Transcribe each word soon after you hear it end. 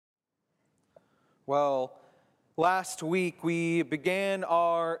Well, last week we began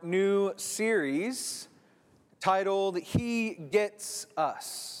our new series titled He Gets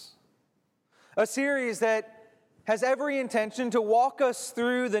Us. A series that has every intention to walk us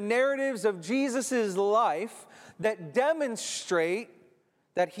through the narratives of Jesus' life that demonstrate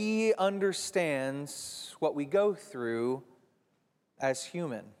that He understands what we go through as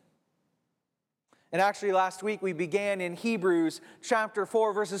human. And actually, last week we began in Hebrews chapter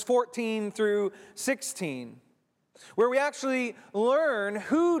 4, verses 14 through 16, where we actually learn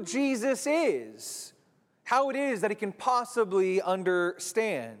who Jesus is, how it is that He can possibly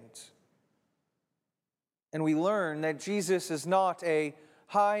understand. And we learn that Jesus is not a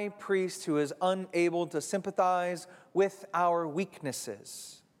high priest who is unable to sympathize with our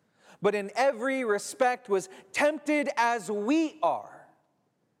weaknesses, but in every respect was tempted as we are,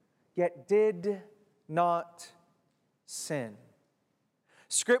 yet did not sin.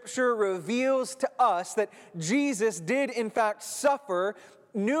 Scripture reveals to us that Jesus did in fact suffer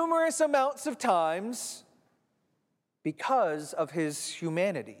numerous amounts of times because of His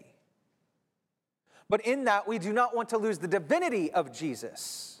humanity. But in that, we do not want to lose the divinity of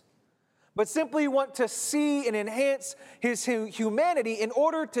Jesus, but simply want to see and enhance His humanity in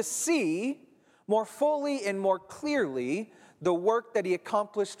order to see more fully and more clearly the work that He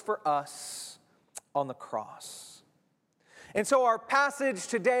accomplished for us on the cross. And so our passage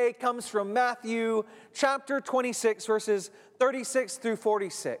today comes from Matthew chapter 26, verses 36 through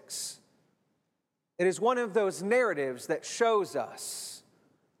 46. It is one of those narratives that shows us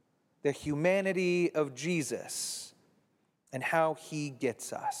the humanity of Jesus and how He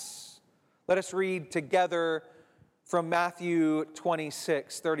gets us. Let us read together from Matthew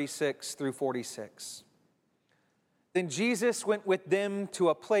 26, 36 through 46. Then Jesus went with them to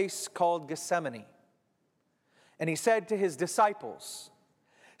a place called Gethsemane. And He said to His disciples,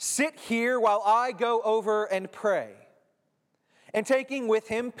 "Sit here while I go over and pray." And taking with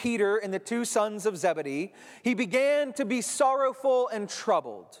Him Peter and the two sons of Zebedee, He began to be sorrowful and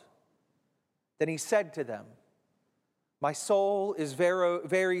troubled. Then He said to them, "My soul is very,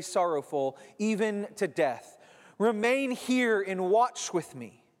 very sorrowful, even to death. Remain here and watch with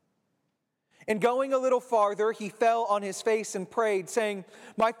me." And going a little farther, He fell on His face and prayed, saying,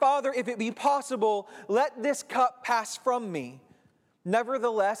 "My Father, if it be possible, let this cup pass from me.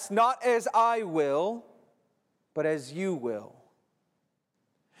 Nevertheless, not as I will, but as You will."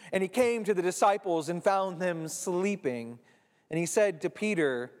 And He came to the disciples and found them sleeping. And He said to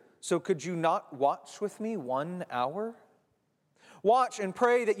Peter, "So could you not watch with me 1 hour? Watch and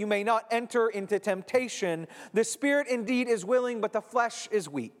pray that you may not enter into temptation. The spirit indeed is willing, but the flesh is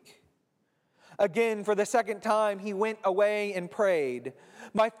weak." Again, for the second time, He went away and prayed,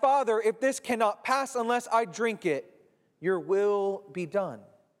 "My Father, if this cannot pass unless I drink it, Your will be done."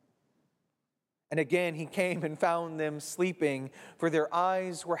 And again, He came and found them sleeping, for their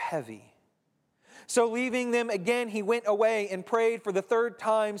eyes were heavy. So leaving them again, He went away and prayed for the third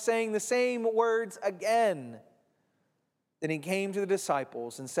time, saying the same words again. Then He came to the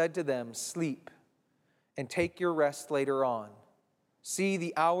disciples and said to them, "Sleep and take your rest later on. See,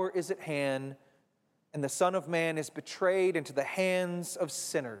 the hour is at hand, and the Son of Man is betrayed into the hands of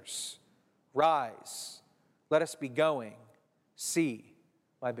sinners. Rise, let us be going. See,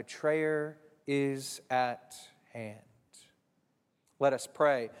 my betrayer is at hand." Let us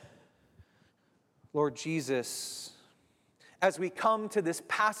pray. Lord Jesus, as we come to this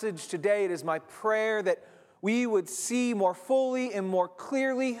passage today, it is my prayer that we would see more fully and more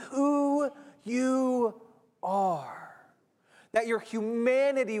clearly who You are. That Your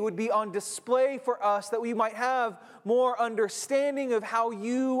humanity would be on display for us, that we might have more understanding of how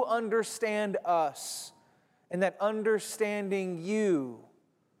You understand us, and that understanding You,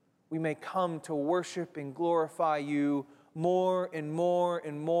 we may come to worship and glorify You more and more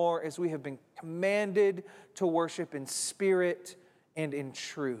and more as we have been commanded to worship in spirit and in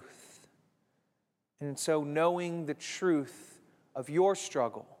truth. And so knowing the truth of Your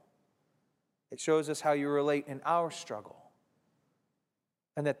struggle, it shows us how You relate in our struggle.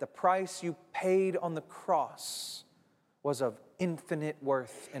 And that the price You paid on the cross was of infinite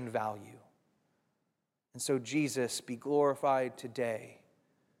worth and value. And so, Jesus, be glorified today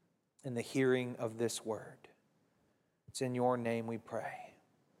in the hearing of this word. It's in Your name we pray.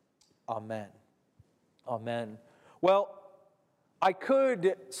 Amen. Amen. Well, I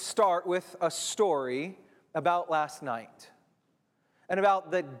could start with a story about last night and about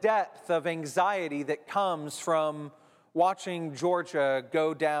the depth of anxiety that comes from watching Georgia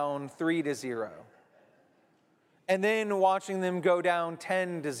go down 3-0, and then watching them go down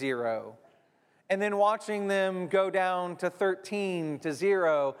 10-0, and then watching them go down to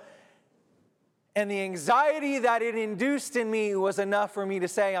 13-0, And the anxiety that it induced in me was enough for me to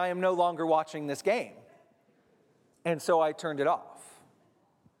say, I am no longer watching this game. And so I turned it off.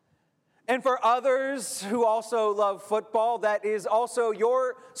 And for others who also love football, that is also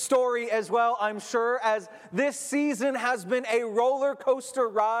your story as well, I'm sure, as this season has been a roller coaster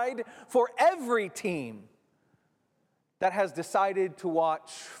ride for every team that has decided to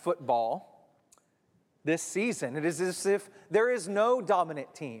watch football this season. It is as if there is no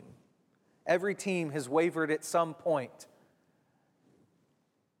dominant team. Every team has wavered at some point.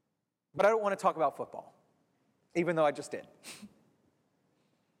 But I don't want to talk about football, even though I just did.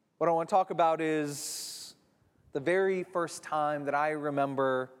 What I want to talk about is the very first time that I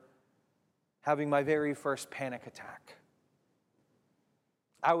remember having my very first panic attack.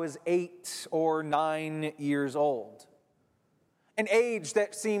 I was 8 or 9 years old, an age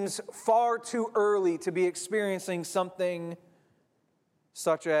that seems far too early to be experiencing something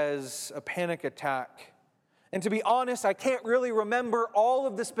such as a panic attack. And to be honest, I can't really remember all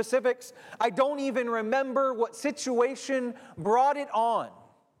of the specifics. I don't even remember what situation brought it on.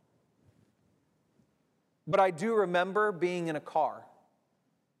 But I do remember being in a car.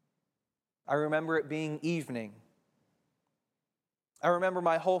 I remember it being evening. I remember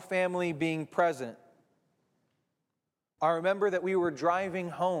my whole family being present. I remember that we were driving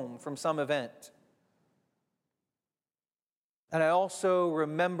home from some event. And I also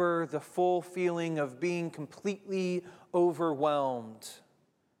remember the full feeling of being completely overwhelmed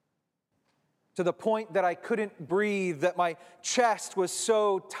to the point that I couldn't breathe, that my chest was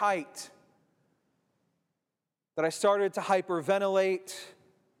so tight that I started to hyperventilate,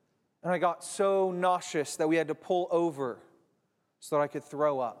 and I got so nauseous that we had to pull over so that I could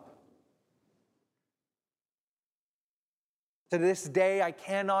throw up. To this day, I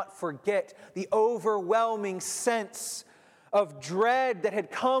cannot forget the overwhelming sense of dread that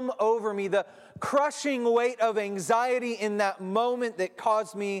had come over me, the crushing weight of anxiety in that moment that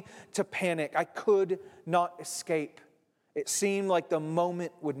caused me to panic. I could not escape. It seemed like the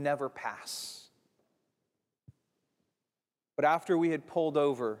moment would never pass. But after we had pulled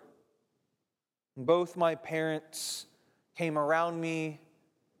over, both my parents came around me,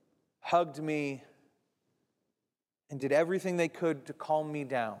 hugged me, and did everything they could to calm me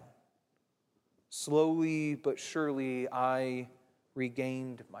down. Slowly but surely, I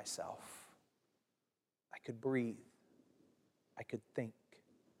regained myself. I could breathe. I could think.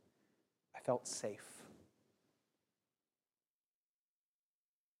 I felt safe.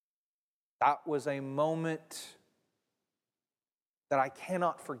 That was a moment that I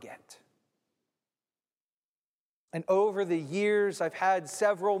cannot forget. And over the years, I've had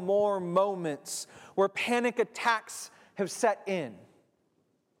several more moments where panic attacks have set in.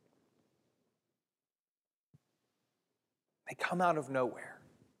 They come out of nowhere.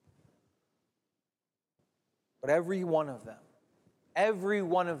 But every one of them,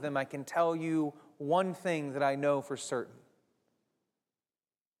 I can tell you one thing that I know for certain.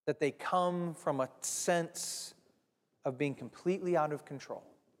 That they come from a sense of being completely out of control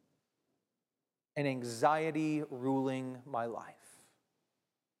and anxiety ruling my life.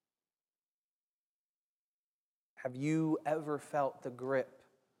 Have you ever felt the grip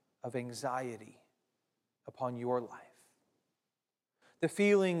of anxiety upon your life? The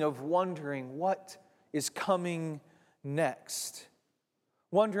feeling of wondering what is coming next.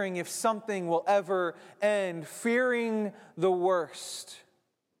 Wondering if something will ever end. Fearing the worst.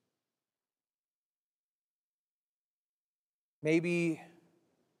 Maybe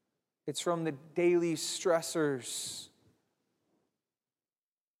it's from the daily stressors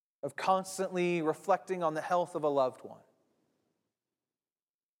of constantly reflecting on the health of a loved one.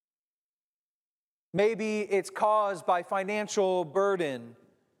 Maybe it's caused by financial burden,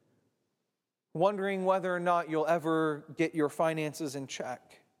 wondering whether or not you'll ever get your finances in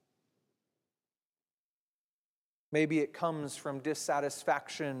check. Maybe it comes from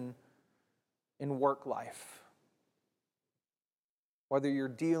dissatisfaction in work life. Whether you're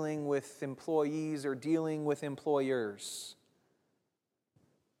dealing with employees or dealing with employers,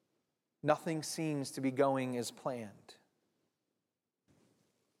 nothing seems to be going as planned.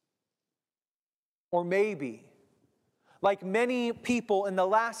 Or maybe, like many people in the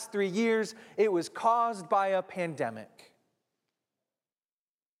last 3 years, it was caused by a pandemic.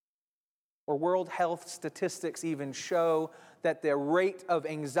 Or World Health statistics even show that the rate of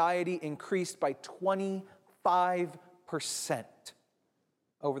anxiety increased by 25%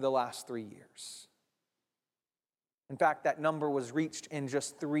 over the last 3 years. In fact, that number was reached in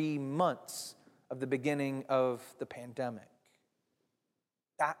just 3 months of the beginning of the pandemic.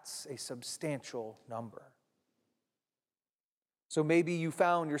 That's a substantial number. So maybe you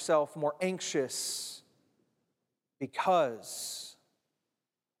found yourself more anxious because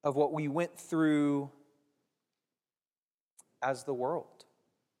of what we went through as the world.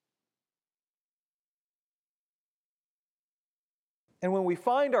 And when we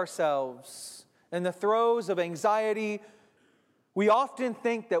find ourselves in the throes of anxiety, we often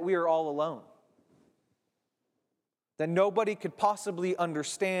think that we are all alone, that nobody could possibly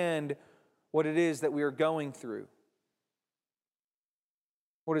understand what it is that we are going through.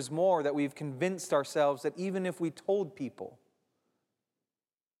 What is more, that we've convinced ourselves that even if we told people,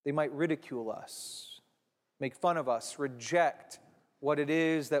 they might ridicule us, make fun of us, reject what it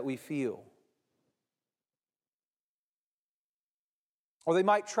is that we feel. Or they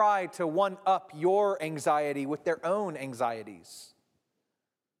might try to one-up your anxiety with their own anxieties.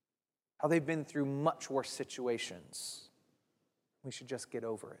 How they've been through much worse situations. We should just get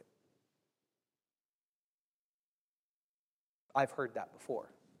over it. I've heard that before.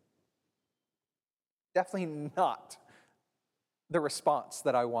 Definitely not the response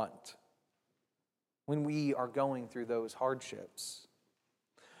that I want when we are going through those hardships.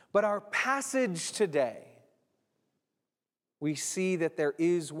 But our passage today, we see that there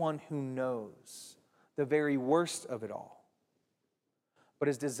is one who knows the very worst of it all. But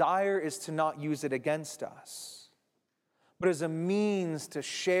his desire is to not use it against us, but as a means to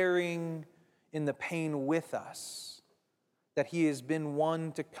sharing in the pain with us, that he has been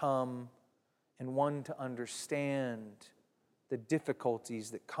one to come and one to understand the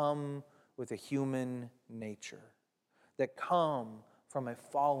difficulties that come with a human nature, that come from a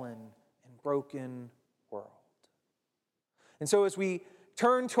fallen and broken world. And so as we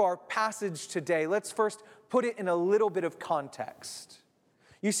turn to our passage today, let's first put it in a little bit of context.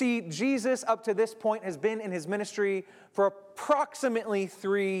 You see, Jesus up to this point has been in his ministry for approximately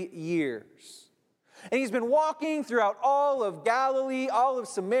 3 years. And he's been walking throughout all of Galilee, all of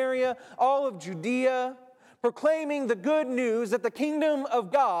Samaria, all of Judea, proclaiming the good news that the kingdom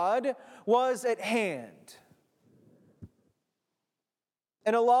of God was at hand.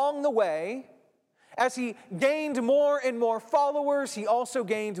 And along the way, as he gained more and more followers, he also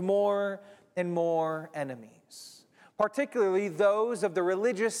gained more and more enemies, particularly those of the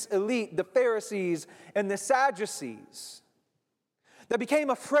religious elite, the Pharisees and the Sadducees, that became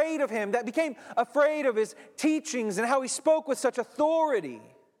afraid of him, that became afraid of his teachings and how he spoke with such authority.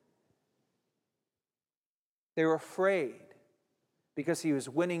 They were afraid because he was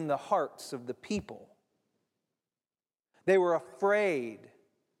winning the hearts of the people. They were afraid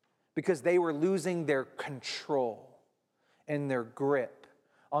because they were losing their control and their grip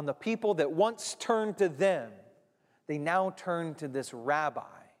on the people that once turned to them. They now turned to this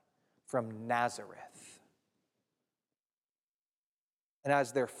rabbi from Nazareth. And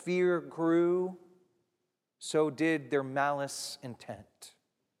as their fear grew, so did their malice intent,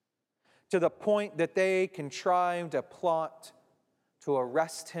 to the point that they contrived a plot to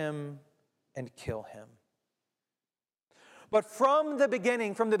arrest him and kill him. But from the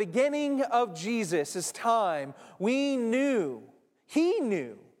beginning of Jesus' time, he knew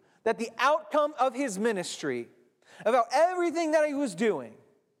that the outcome of his ministry, about everything that he was doing,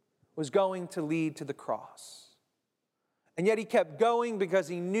 was going to lead to the cross. And yet he kept going because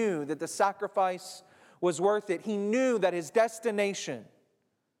he knew that the sacrifice was worth it. He knew that his destination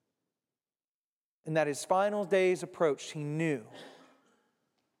and that his final days approached, he knew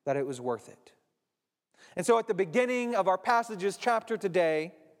that it was worth it. And so at the beginning of our passage's chapter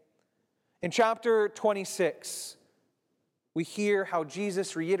today, in chapter 26, we hear how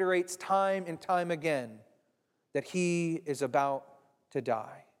Jesus reiterates time and time again that he is about to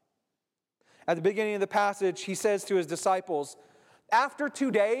die. At the beginning of the passage, he says to his disciples, "After 2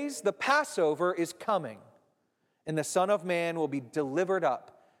 days, the Passover is coming, and the Son of Man will be delivered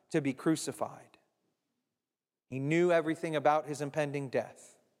up to be crucified." He knew everything about his impending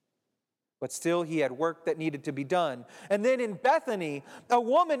death, but still he had work that needed to be done. And then in Bethany, a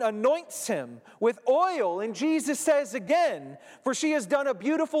woman anoints him with oil, and Jesus says again, "For she has done a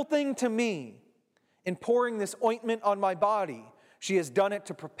beautiful thing to me. In pouring this ointment on my body, she has done it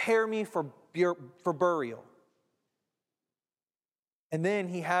to prepare me for burial." And then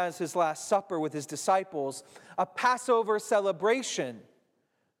he has his last supper with his disciples, a Passover celebration,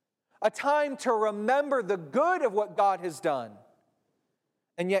 a time to remember the good of what God has done.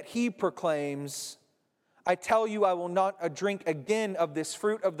 And yet he proclaims, "I tell you, I will not drink again of this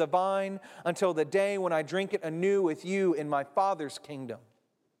fruit of the vine until the day when I drink it anew with you in my Father's kingdom."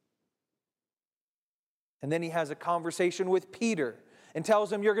 And then he has a conversation with Peter and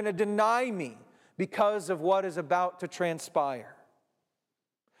tells him, "You're going to deny me because of what is about to transpire."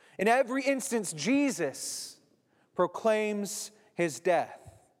 In every instance, Jesus proclaims his death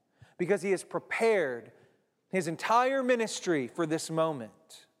because he has prepared his entire ministry for this moment.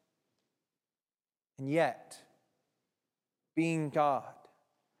 And yet, being God,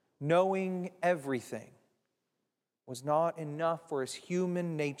 knowing everything, was not enough for his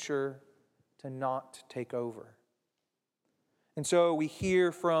human nature to not take over. And so we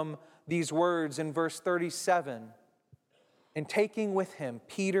hear from these words in verse 37, and taking with him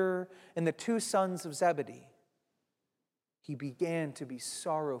Peter and the two sons of Zebedee, he began to be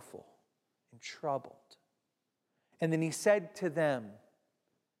sorrowful and troubled. And then he said to them,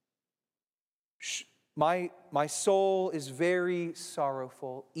 My soul is very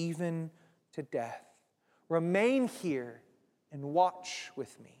sorrowful, even to death. Remain here and watch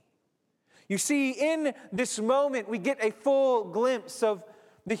with me. You see, in this moment, we get a full glimpse of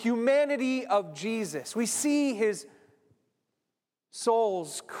the humanity of Jesus. We see his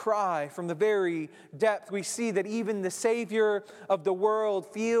soul's cry from the very depth. We see that even the Savior of the world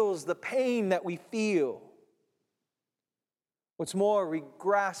feels the pain that we feel. What's more, we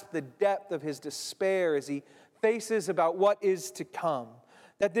grasp the depth of his despair as he faces about what is to come.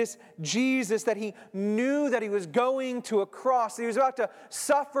 That this Jesus, that he knew that he was going to a cross, that he was about to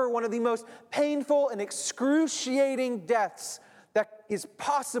suffer one of the most painful and excruciating deaths that is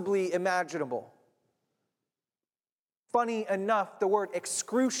possibly imaginable. Funny enough, the word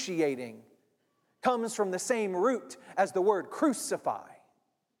excruciating comes from the same root as the word crucify.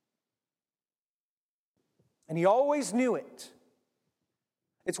 And he always knew it.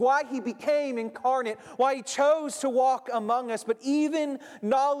 It's why he became incarnate, why he chose to walk among us. But even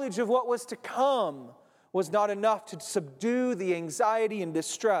knowledge of what was to come was not enough to subdue the anxiety and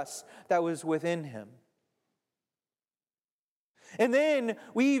distress that was within him. And then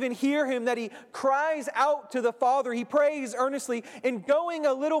we even hear him that he cries out to the Father. He prays earnestly. And going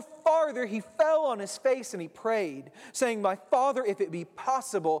a little farther, he fell on his face and he prayed, saying, My Father, if it be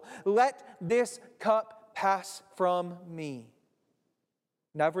possible, let this cup pass from me.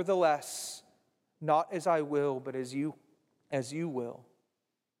 Nevertheless, not as I will, but as you will.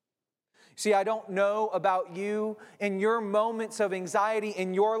 See, I don't know about you in your moments of anxiety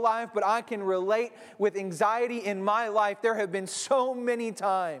in your life, but I can relate with anxiety in my life. There have been so many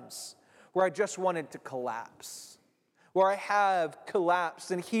times where I just wanted to collapse, where I have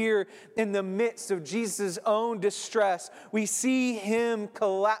collapsed. And here in the midst of Jesus' own distress, we see him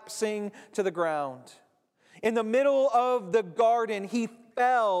collapsing to the ground. In the middle of the garden, he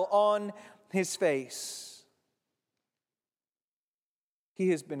fell on his face. He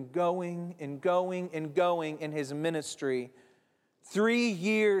has been going and going and going in his ministry. 3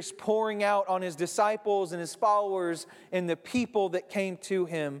 years pouring out on his disciples and his followers and the people that came to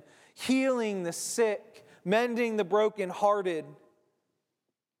him, healing the sick, mending the brokenhearted,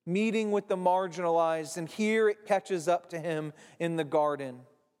 meeting with the marginalized. And here it catches up to him in the garden,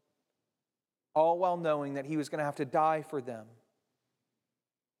 all while knowing that he was going to have to die for them.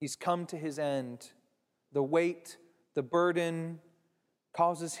 He's come to his end. The weight, the burden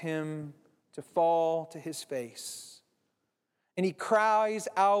causes him to fall to his face. And he cries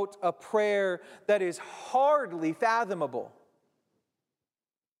out a prayer that is hardly fathomable.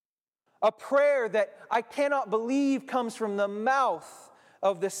 A prayer that I cannot believe comes from the mouth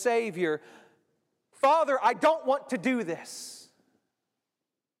of the Savior. Father, I don't want to do this.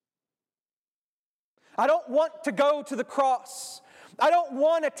 I don't want to go to the cross. I don't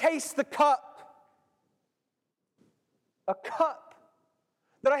want to taste the cup. A cup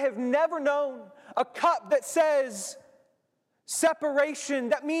that I have never known. A cup that says separation,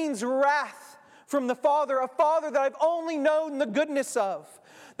 that means wrath from the Father. A Father that I've only known the goodness of.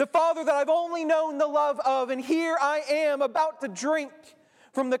 The Father that I've only known the love of. And here I am about to drink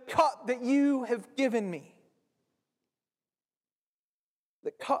from the cup that you have given me.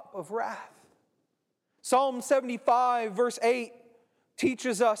 The cup of wrath. Psalm 75 verse 8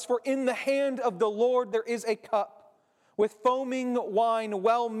 teaches us, For in the hand of the Lord there is a cup with foaming wine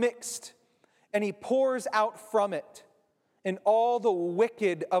well mixed, and he pours out from it, and all the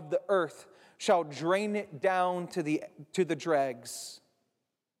wicked of the earth shall drain it down to the dregs.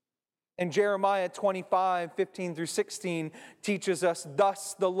 And Jeremiah 25, 15 through 16 teaches us,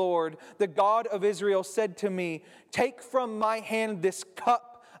 Thus the Lord, the God of Israel, said to me, Take from my hand this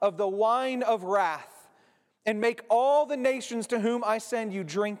cup of the wine of wrath, and make all the nations to whom I send you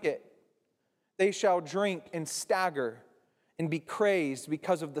drink it. They shall drink and stagger and be crazed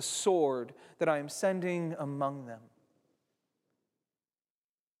because of the sword that I am sending among them.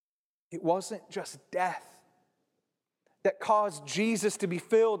 It wasn't just death that caused Jesus to be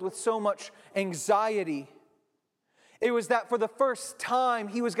filled with so much anxiety. It was that for the first time,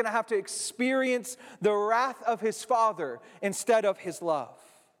 he was going to have to experience the wrath of his Father instead of his love.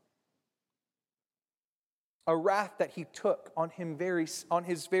 A wrath that he took on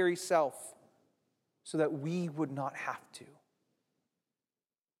his very self so that we would not have to.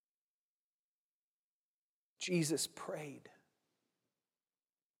 Jesus prayed,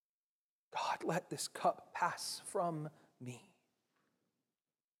 God, let this cup pass from me.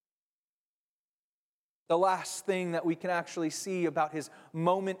 The last thing that we can actually see about his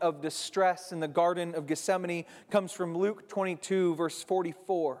moment of distress in the Garden of Gethsemane comes from Luke 22, verse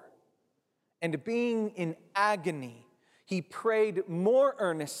 44. And being in agony, he prayed more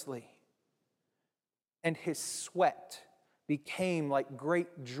earnestly, and his sweat became like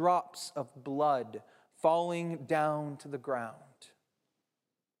great drops of blood falling down to the ground.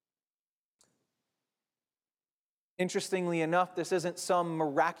 Interestingly enough, this isn't some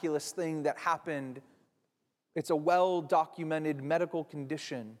miraculous thing that happened. It's a well-documented medical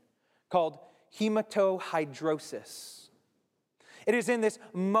condition called hematohydrosis. It is in this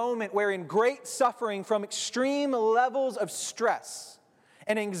moment where, in great suffering from extreme levels of stress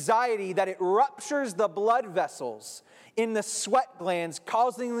and anxiety, that it ruptures the blood vessels in the sweat glands,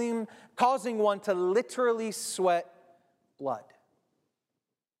 causing one to literally sweat blood.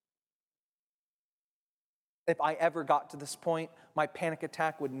 If I ever got to this point, my panic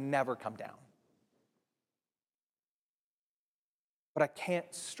attack would never come down. But I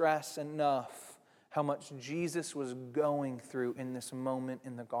can't stress enough how much Jesus was going through in this moment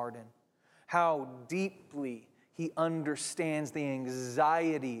in the garden. How deeply he understands the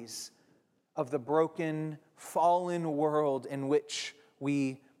anxieties of the broken, fallen world in which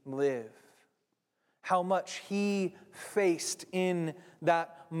we live. How much he faced in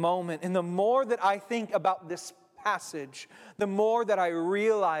that moment. And the more that I think about this passage, the more that I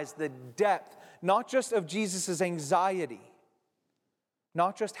realize the depth, not just of Jesus' anxiety,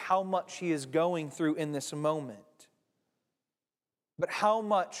 not just how much he is going through in this moment, but how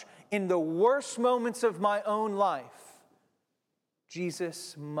much in the worst moments of my own life,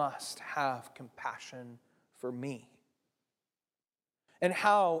 Jesus must have compassion for me. And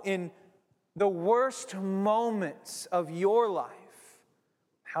how in the worst moments of your life,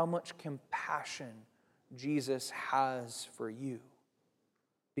 how much compassion Jesus has for you.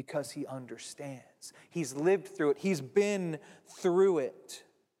 Because he understands. He's lived through it. He's been through it.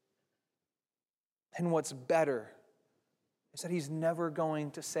 And what's better is that he's never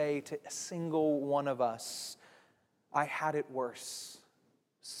going to say to a single one of us, I had it worse.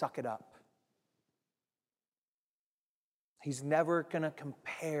 Suck it up. He's never going to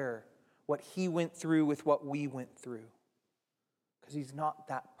compare what he went through with what we went through. Because he's not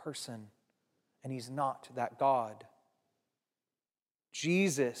that person. And he's not that God.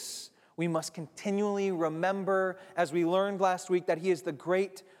 Jesus, we must continually remember, as we learned last week, that he is the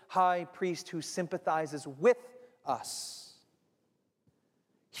great high priest who sympathizes with us.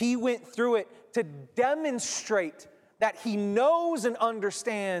 He went through it to demonstrate that he knows and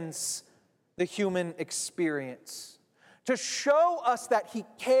understands the human experience, to show us that he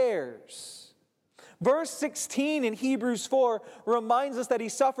cares. Verse 16 in Hebrews 4 reminds us that he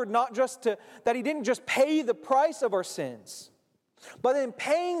suffered that he didn't just pay the price of our sins, but in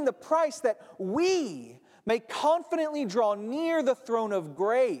paying the price that we may confidently draw near the throne of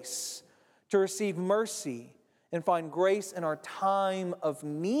grace to receive mercy and find grace in our time of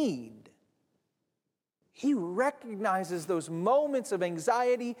need. He recognizes those moments of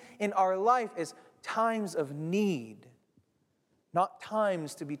anxiety in our life as times of need, not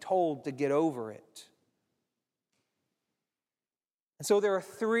times to be told to get over it. And so there are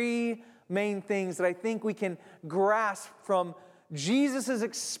three main things that I think we can grasp from Jesus'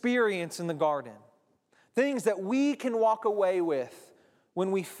 experience in the garden. Things that we can walk away with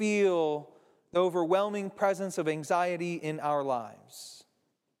when we feel the overwhelming presence of anxiety in our lives.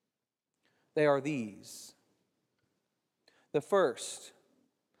 They are these. The first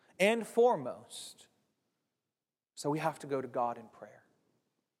and foremost, so we have to go to God in prayer.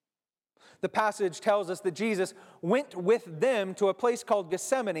 The passage tells us that Jesus went with them to a place called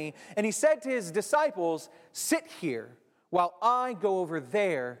Gethsemane, and he said to his disciples, "Sit here while I go over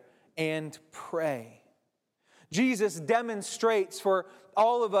there and pray." Jesus demonstrates for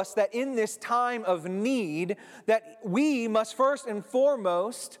all of us that in this time of need, that we must first and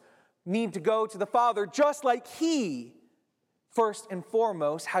foremost need to go to the Father, just like he first and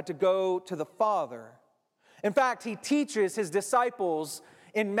foremost had to go to the Father. In fact, he teaches his disciples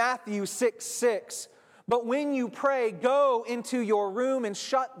in Matthew 6:6, "But when you pray, go into your room and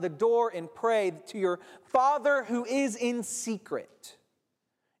shut the door and pray to your Father who is in secret.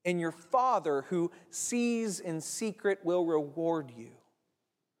 and your Father who sees in secret will reward you.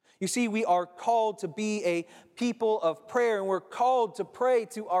 You see, we are called to be a people of prayer, and we're called to pray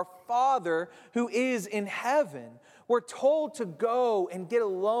to our Father who is in heaven. We're told to go and get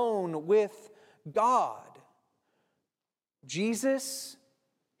alone with God. Jesus,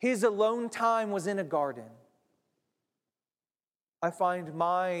 his alone time was in a garden. I find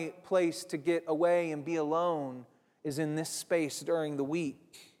my place to get away and be alone is in this space during the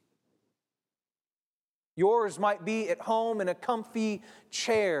week. Yours might be at home in a comfy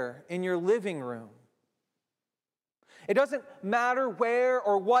chair in your living room. It doesn't matter where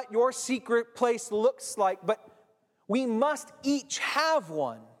or what your secret place looks like, but we must each have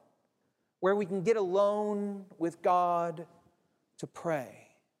one where we can get alone with God to pray.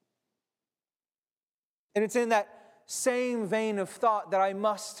 And it's in that same vein of thought that I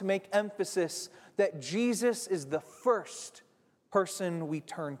must make emphasis that Jesus is the first person we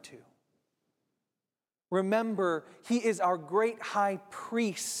turn to. Remember, he is our great high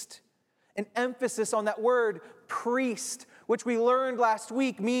priest. An emphasis on that word priest, which we learned last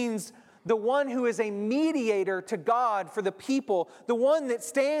week, means the one who is a mediator to God for the people, the one that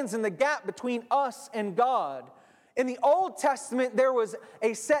stands in the gap between us and God. In the Old Testament, there was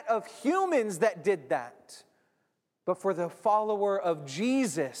a set of humans that did that. But for the follower of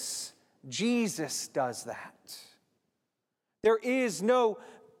Jesus, Jesus does that. There is no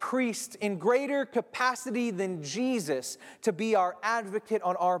priest in greater capacity than Jesus to be our advocate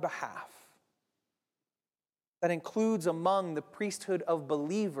on our behalf. That includes among the priesthood of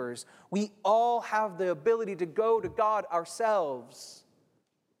believers. We all have the ability to go to God ourselves.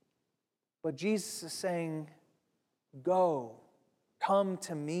 But Jesus is saying, go, come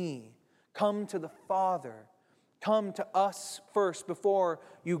to me, come to the Father, come to us first before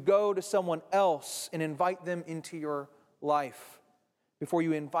you go to someone else and invite them into your life, before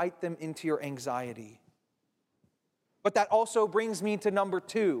you invite them into your anxiety. But that also brings me to number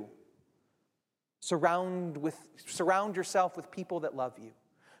 2. Surround yourself with people that love you.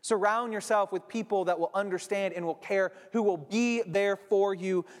 Surround yourself with people that will understand and will care, who will be there for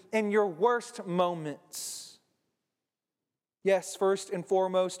you in your worst moments. Yes, first and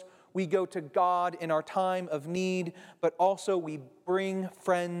foremost, we go to God in our time of need, but also we bring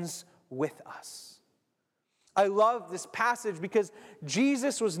friends with us. I love this passage because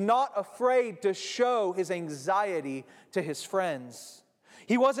Jesus was not afraid to show his anxiety to his friends.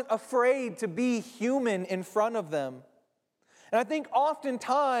 He wasn't afraid to be human in front of them. And I think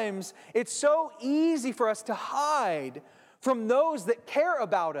oftentimes it's so easy for us to hide from those that care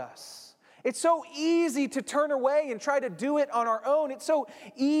about us. It's so easy to turn away and try to do it on our own. It's so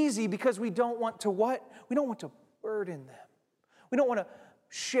easy because we don't want to what? We don't want to burden them. We don't want to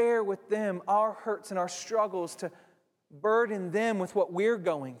share with them our hurts and our struggles, to burden them with what we're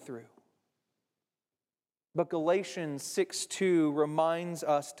going through. But Galatians 6:2 reminds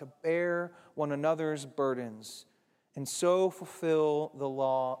us to bear one another's burdens and so fulfill the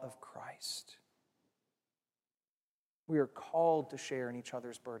law of Christ. We are called to share in each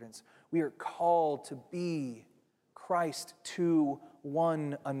other's burdens. We are called to be Christ to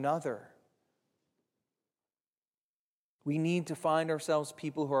one another. We need to find ourselves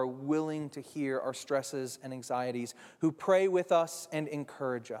people who are willing to hear our stresses and anxieties, who pray with us and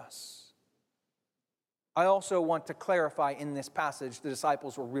encourage us. I also want to clarify in this passage, the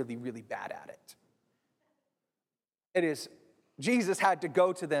disciples were really, really bad at it. It is, Jesus had to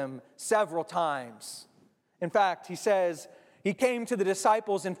go to them several times. In fact, he says, he came to the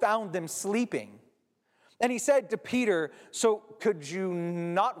disciples and found them sleeping. And he said to Peter, "So could you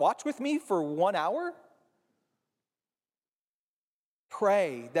not watch with me for 1 hour?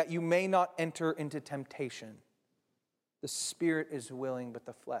 Pray that you may not enter into temptation. The spirit is willing, but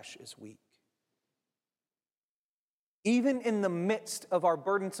the flesh is weak." Even in the midst of our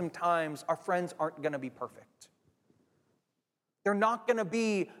burdensome times, our friends aren't going to be perfect. They're not going to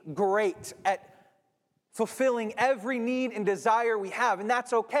be great at fulfilling every need and desire we have, and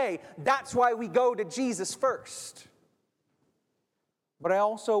that's okay. That's why we go to Jesus first. But I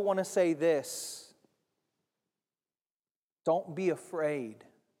also want to say this. Don't be afraid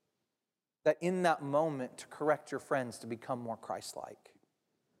that in that moment to correct your friends to become more Christ-like.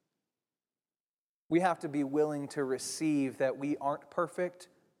 We have to be willing to receive that we aren't perfect,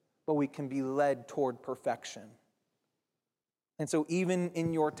 but we can be led toward perfection. And so even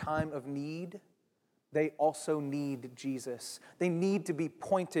in your time of need, they also need Jesus. They need to be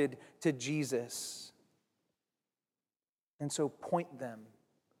pointed to Jesus. And so point them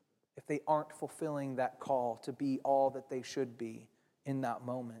if they aren't fulfilling that call to be all that they should be in that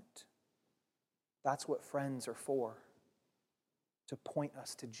moment. That's what friends are for, to point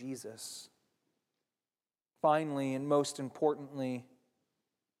us to Jesus. Finally, and most importantly,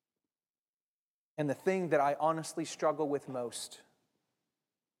 and the thing that I honestly struggle with most,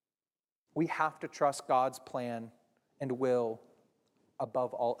 we have to trust God's plan and will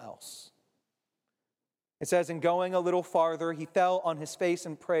above all else. It says, in going a little farther, he fell on his face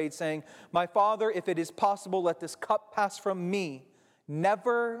and prayed, saying, "My Father, if it is possible, let this cup pass from me.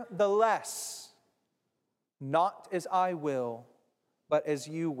 Nevertheless, not as I will, but as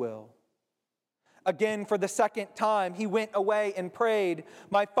you will." Again, for the second time, he went away and prayed,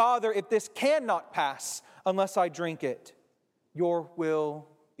 "My Father, if this cannot pass unless I drink it, your will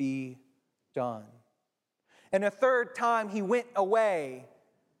be done." And a third time, he went away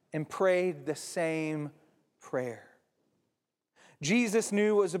and prayed the same prayer. Jesus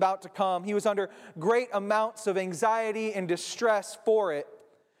knew what was about to come. He was under great amounts of anxiety and distress for it.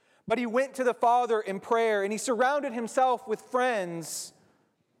 But he went to the Father in prayer, and he surrounded himself with friends.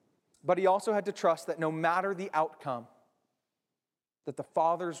 But he also had to trust that no matter the outcome, that the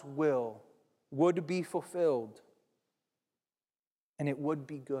Father's will would be fulfilled, and it would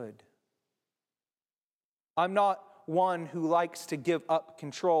be good. I'm not one who likes to give up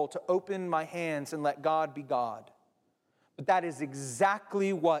control, to open my hands and let God be God. But that is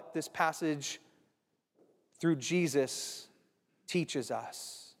exactly what this passage through Jesus teaches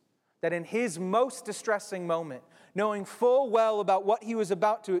us. That in his most distressing moment, knowing full well about what he was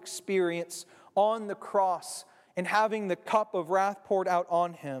about to experience on the cross and having the cup of wrath poured out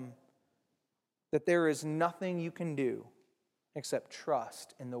on him, that there is nothing you can do except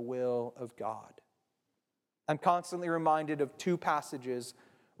trust in the will of God. I'm constantly reminded of two passages,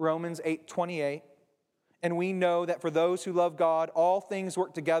 Romans 8:28, and we know that for those who love God, all things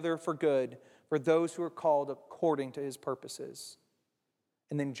work together for good, for those who are called according to his purposes.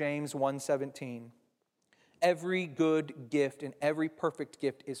 And then James 1:17, every good gift and every perfect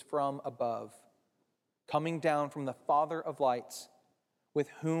gift is from above, coming down from the Father of lights, with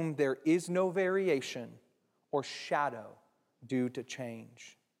whom there is no variation or shadow due to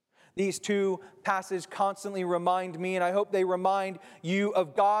change. These two passages constantly remind me, and I hope they remind you,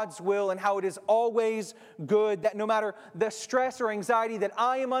 of God's will and how it is always good, that no matter the stress or anxiety that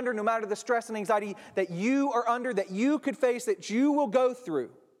I am under, no matter the stress and anxiety that you are under, that you could face, that you will go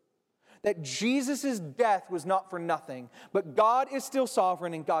through, that Jesus' death was not for nothing, but God is still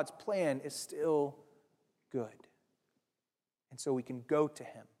sovereign and God's plan is still good. And so we can go to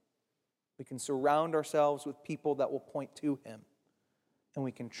him. We can surround ourselves with people that will point to him. And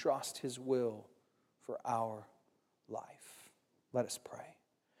we can trust his will for our life. Let us pray.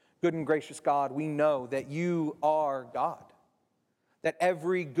 Good and gracious God, we know that you are God, that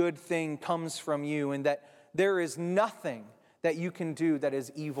every good thing comes from you, and that there is nothing that you can do that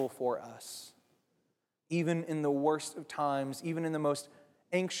is evil for us. Even in the worst of times, even in the most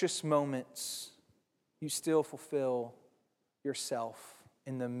anxious moments, you still fulfill yourself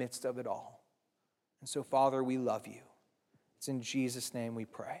in the midst of it all. And so, Father, we love you. It's in Jesus' name we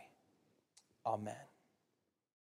pray. Amen.